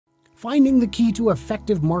Finding the key to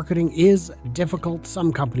effective marketing is difficult.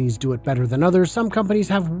 Some companies do it better than others. Some companies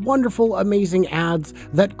have wonderful, amazing ads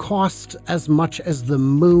that cost as much as the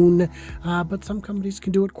moon, but some companies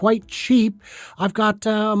can do it quite cheap. I've got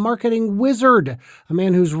a marketing wizard, a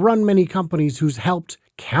man who's run many companies, who's helped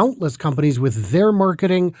countless companies with their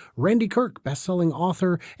marketing. Randy Kirk, best-selling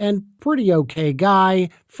author and pretty okay guy,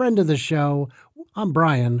 friend of the show. I'm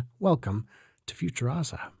Brian. Welcome to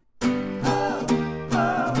Futuraza.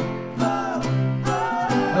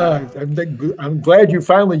 I'm glad you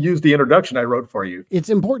finally used the introduction I wrote for you. It's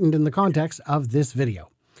important in the context of this video.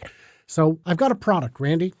 So I've got a product,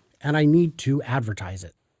 Randy, and I need to advertise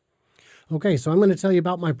it. Okay, so I'm going to tell you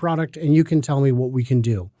about my product, and you can tell me what we can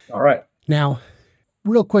do. All right. Now,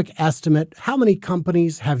 real quick estimate, how many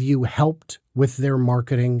companies have you helped with their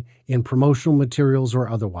marketing in promotional materials or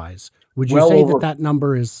otherwise? Would you say that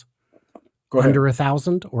number is under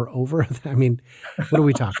 1,000 or over? I mean, what are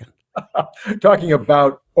we talking? Talking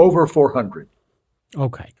about over 400.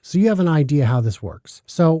 Okay, so you have an idea how this works.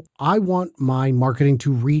 So I want my marketing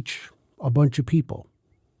to reach a bunch of people,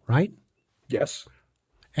 right? Yes.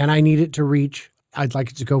 And I need it to reach, I'd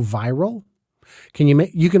like it to go viral. Can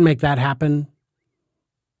you can make that happen?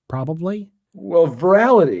 Probably. Well,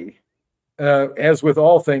 virality, as with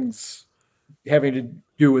all things having to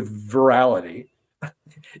do with virality,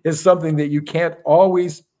 is something that you can't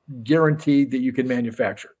always guarantee that you can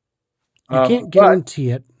manufacture. You can't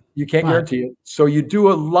guarantee it. You can't guarantee it. So you do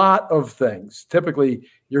a lot of things. Typically,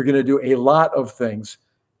 you're going to do a lot of things,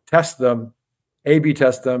 test them, A/B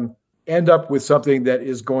test them, end up with something that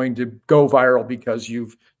is going to go viral because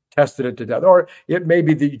you've tested it to death. Or it may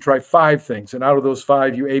be that you try 5 things, and out of those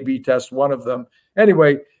 5, you A/B test one of them.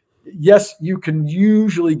 Anyway, yes, you can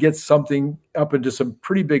usually get something up into some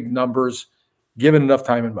pretty big numbers, given enough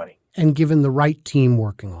time and money. And given the right team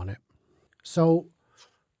working on it. So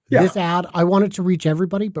this ad, I want it to reach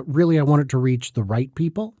everybody, but really I want it to reach the right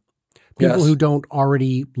people. People who don't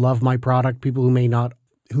already love my product, people who may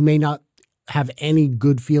not have any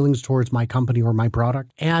good feelings towards my company or my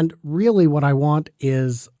product. And really what I want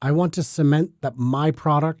is I want to cement that my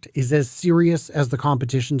product is as serious as the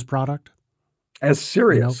competition's product. As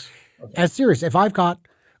serious? You know, as serious. If I've got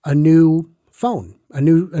a new phone, a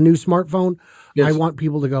new smartphone, I want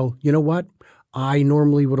people to go, you know what? I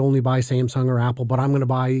normally would only buy Samsung or Apple, but I'm going to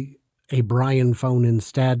buy a Brian phone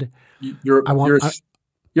instead. You're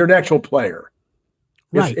an actual player.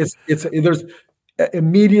 Right. There's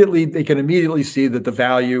immediately, they can immediately see that the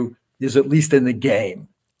value is at least in the game.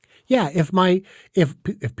 Yeah. If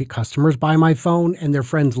customers buy my phone and their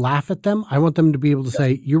friends laugh at them, I want them to be able to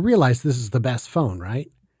say, you realize this is the best phone, right?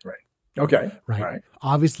 Right. Okay. Right. All right.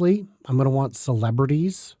 Obviously, I'm going to want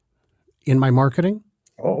celebrities in my marketing.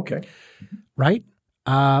 Oh, okay. Right?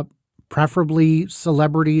 Preferably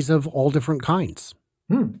celebrities of all different kinds.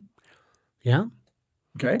 Yeah.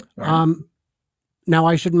 Okay. All right. Now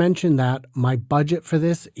I should mention that my budget for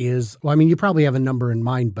this is, well, I mean, you probably have a number in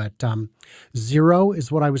mind, but 0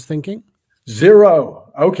 is what I was thinking.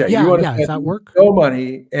 0. Okay. Yeah. You want does that work? No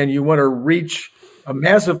money, and you want to reach a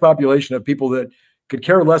massive population of people that could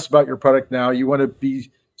care less about your product now. You want to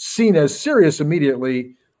be seen as serious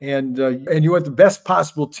immediately. And you want the best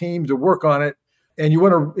possible team to work on it, and you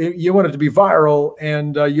want it to be viral,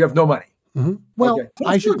 and you have no money. Mm-hmm. Well, okay.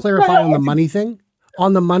 I should clarify on the money thing.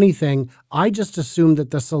 On the money thing, I just assumed that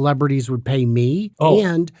the celebrities would pay me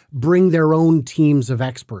and bring their own teams of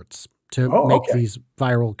experts to make these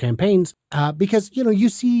viral campaigns. Because, you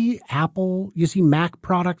see Apple, you see Mac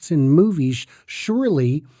products in movies.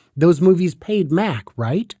 Surely those movies paid Mac,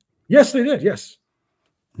 right? Yes, they did. Yes.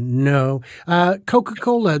 No.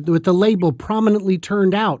 Coca-Cola with the label prominently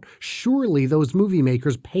turned out. Surely those movie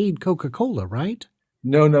makers paid Coca-Cola, right?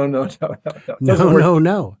 No. No.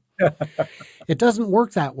 It doesn't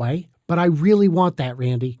work that way, but I really want that,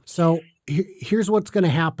 Randy. So here's what's going to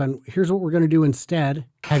happen. Here's what we're going to do instead.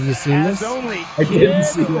 Have you seen this? I didn't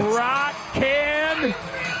see this. Rock can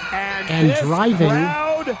and driving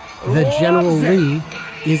the General Lee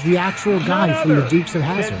is the actual guy from the Dukes of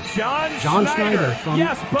Hazzard. John Schneider from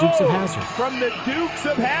Dukes of Hazzard. From the Dukes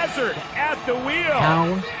of Hazzard at the wheel.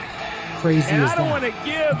 How crazy is that? I don't want to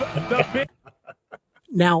give the big...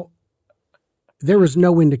 Now, there was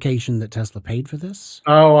no indication that Tesla paid for this.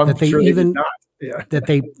 Oh, I'm sure they did not. Yeah. that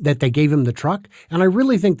they gave him the truck. And I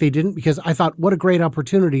really think they didn't, because I thought, what a great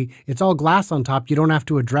opportunity. It's all glass on top. You don't have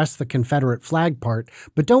to address the Confederate flag part.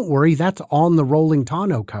 But don't worry, that's on the Rolling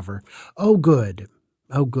Tonneau cover. Oh, good.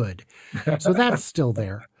 Oh, good. So that's still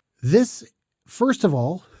there. This, first of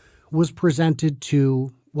all, was presented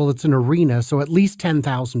to, well, it's an arena, so at least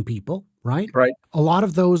 10,000 people, right? Right. A lot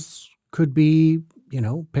of those could be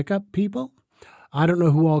pickup people. I don't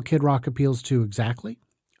know who all Kid Rock appeals to exactly.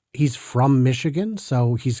 He's from Michigan,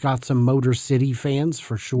 so he's got some Motor City fans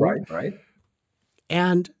for sure. Right.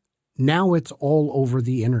 And now it's all over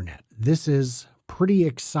the internet. This is pretty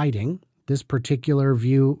exciting. This particular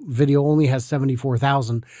video only has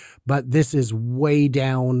 74,000, but this is way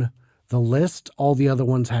down the list. All the other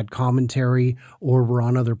ones had commentary or were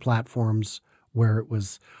on other platforms where it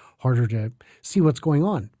was harder to see what's going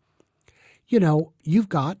on.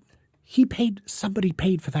 Somebody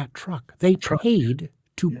paid for that truck. They paid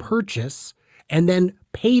to purchase and then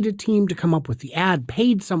paid a team to come up with the ad,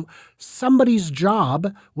 somebody's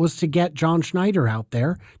job was to get John Schneider out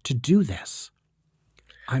there to do this.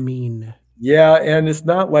 I mean, yeah, and it's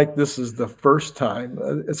not like this is the first time.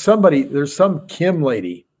 There's some Kim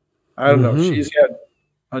lady. I don't know. She's had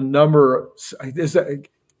a number.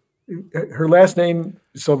 Her last name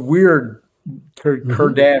is some weird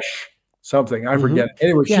Kardashian something. I forget.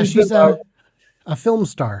 Anyway, yeah, she's a film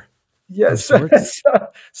star. Yes.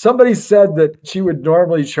 Somebody said that she would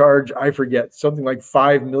normally charge, I forget, something like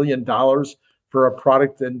 $5 million for a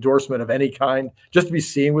product endorsement of any kind, just to be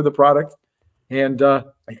seen with the product. And I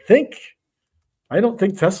don't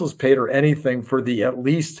think Tesla's paid her anything for the at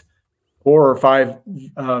least 4 or 5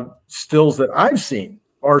 stills that I've seen,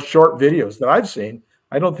 or short videos that I've seen.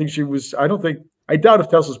 I doubt if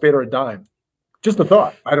Tesla's paid her a dime. Just a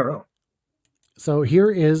thought. I don't know. So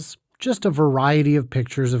here is just a variety of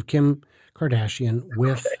pictures of Kim Kardashian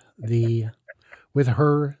with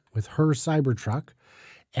her Cybertruck.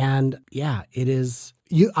 And yeah, it is,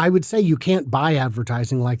 I would say you can't buy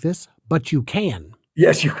advertising like this, but you can.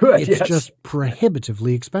 Yes, you could. It's just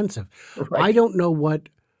prohibitively expensive. Right. I don't know what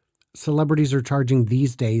celebrities are charging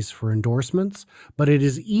these days for endorsements, but it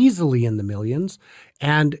is easily in the millions.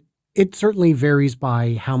 And it certainly varies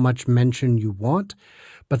by how much mention you want.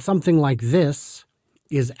 But something like this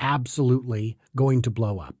is absolutely going to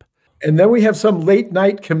blow up. And then we have some late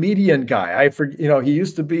night comedian guy. He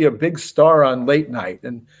used to be a big star on late night,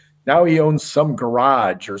 and now he owns some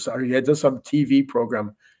garage or something. He does some TV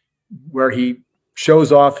program where he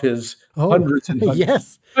shows off his hundreds and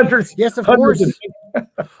hundreds. Yes, of course.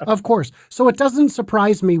 Of course. So it doesn't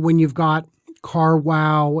surprise me when you've got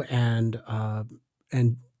CarWow and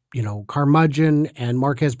Carmudgeon and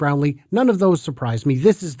Marquez Brownlee. None of those surprise me.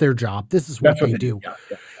 This is their job. This is what they do. Yeah.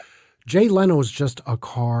 Jay Leno is just a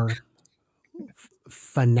car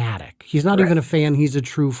fanatic. He's not even a fan. He's a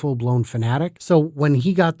true full-blown fanatic. So when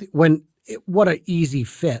what an easy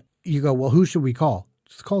fit. You go, well, who should we call?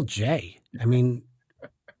 Just call Jay. I mean,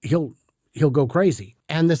 he'll go crazy.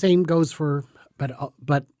 And the same goes for,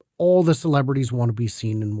 but all the celebrities want to be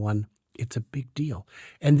seen in one. It's a big deal.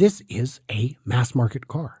 And this is a mass market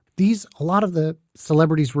car. A lot of the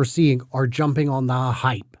celebrities we're seeing are jumping on the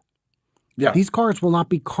hype. Yeah. These cars will not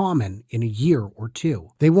be common in a year or two.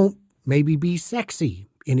 They won't maybe be sexy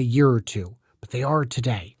in a year or two, but they are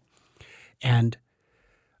today. And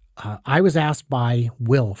I was asked by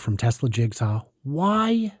Will from Tesla Jigsaw,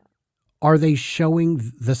 why are they showing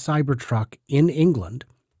the Cybertruck in England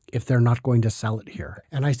if they're not going to sell it here?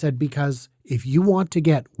 And I said, because if you want to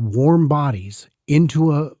get warm bodies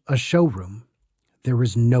into a showroom, there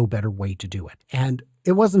is no better way to do it. And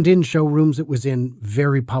it wasn't in showrooms. It was in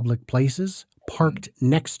very public places, parked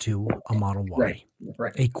next to a Model Y,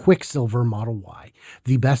 a Quicksilver Model Y,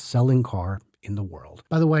 the best-selling car in the world.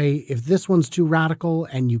 By the way, if this one's too radical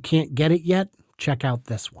and you can't get it yet, check out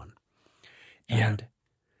this one. And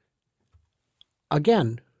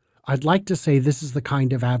again, I'd like to say this is the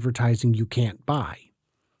kind of advertising you can't buy.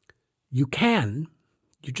 You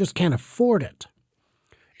just can't afford it.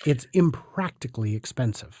 It's impractically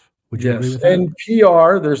expensive. Would you agree with that? And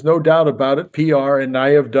PR, there's no doubt about it. PR, and I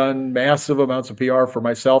have done massive amounts of PR for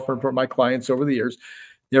myself and for my clients over the years.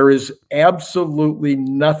 There is absolutely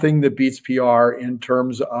nothing that beats PR in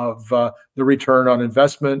terms of the return on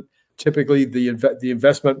investment. Typically, the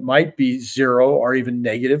investment might be zero or even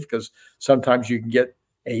negative, because sometimes you can get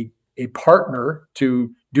a partner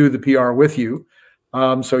to do the PR with you.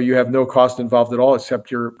 So you have no cost involved at all except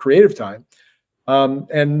your creative time.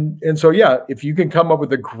 And so, if you can come up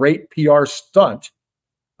with a great PR stunt,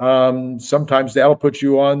 sometimes that'll put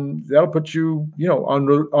you on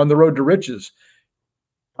the road to riches.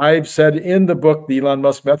 I've said in the book, The Elon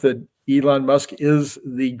Musk Method, Elon Musk is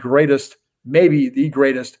the greatest, maybe the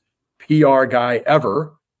greatest PR guy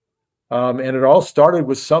ever. And it all started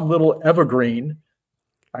with some little evergreen.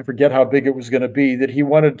 I forget how big it was going to be, that he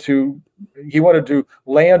wanted to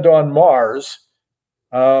land on Mars,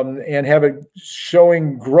 and have it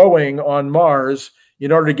growing on Mars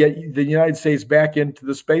in order to get the United States back into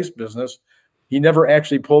the space business. he never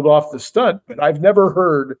actually pulled off the stunt, but I've never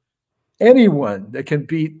heard anyone that can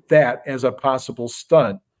beat that as a possible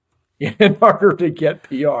stunt in order to get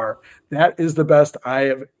PR. That is the best I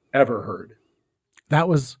have ever heard. That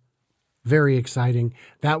was very exciting.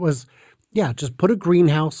 That was, yeah, just put a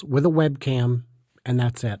greenhouse with a webcam and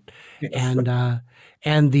that's it. Yes.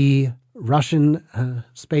 And the Russian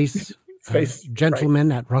space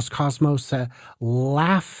gentleman at Roscosmos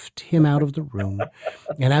laughed him out of the room.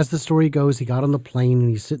 And as the story goes, he got on the plane and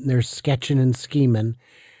he's sitting there sketching and scheming.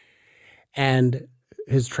 And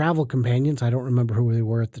his travel companions, I don't remember who they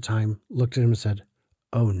were at the time, looked at him and said,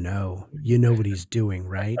 "Oh no, you know what he's doing,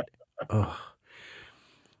 right?" Oh,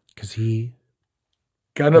 because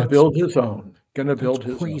gonna build his own. Gonna build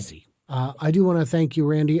his crazy. I do want to thank you,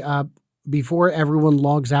 Randy. Before everyone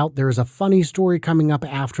logs out, there is a funny story coming up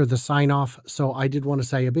after the sign off. So I did want to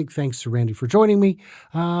say a big thanks to Randy for joining me.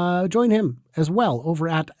 Join him as well over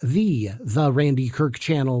at the Randy Kirk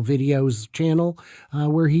channel videos channel,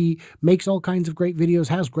 where he makes all kinds of great videos,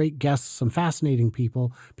 has great guests, some fascinating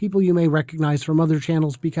people you may recognize from other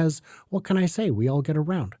channels because what can I say? We all get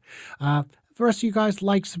around. The rest of you guys,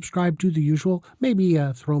 like, subscribe, do the usual. Maybe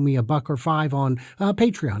throw me a $1 or $5 on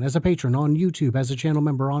Patreon, as a patron, on YouTube, as a channel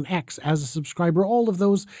member, on X, as a subscriber. All of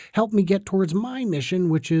those help me get towards my mission,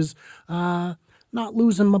 which is not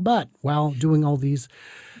losing my butt while doing all these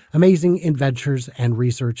amazing adventures and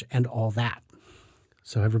research and all that.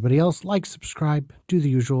 So everybody else, like, subscribe, do the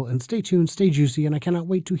usual, and stay tuned, stay juicy, and I cannot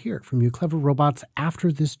wait to hear from you clever robots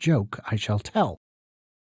after this joke I shall tell.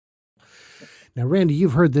 Now, Randy,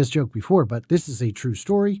 you've heard this joke before, but this is a true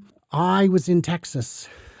story. I was in Texas.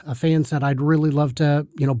 A fan said, "I'd really love to,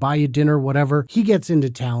 buy you dinner, whatever." He gets into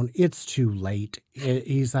town. It's too late.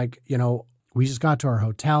 He's like, "We just got to our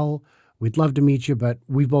hotel. We'd love to meet you, but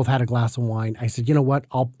we both had a glass of wine." I said, "You know what?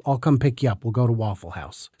 I'll come pick you up. We'll go to Waffle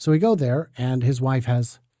House." So we go there, and his wife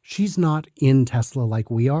she's not in Tesla like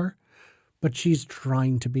we are, but she's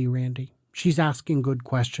trying to be, Randy. She's asking good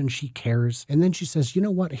questions. She cares. And then she says, "You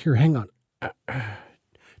know what? Here, hang on.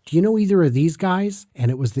 Do you know either of these guys?" And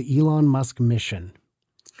it was the Elon Musk mission.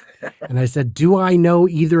 And I said, "Do I know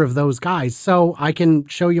either of those guys?" So I can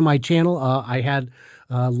show you my channel. I had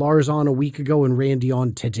Lars on a week ago and Randy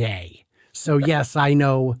on today. So yes, I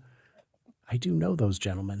do know those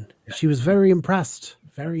gentlemen. She was very impressed.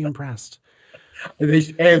 Very impressed.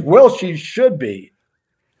 And well, she should be.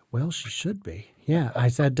 Well, she should be. Yeah. I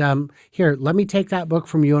said, "Here, let me take that book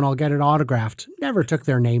from you and I'll get it autographed." Never took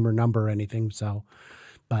their name or number or anything.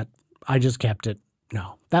 But I just kept it.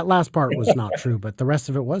 No, that last part was not true, but the rest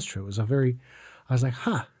of it was true. It was I was like,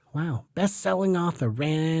 wow. Best-selling author,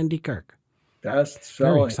 Randy Kirk.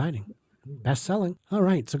 Best-selling. Very exciting. Best-selling. All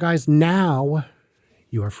right. So guys, now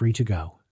you are free to go.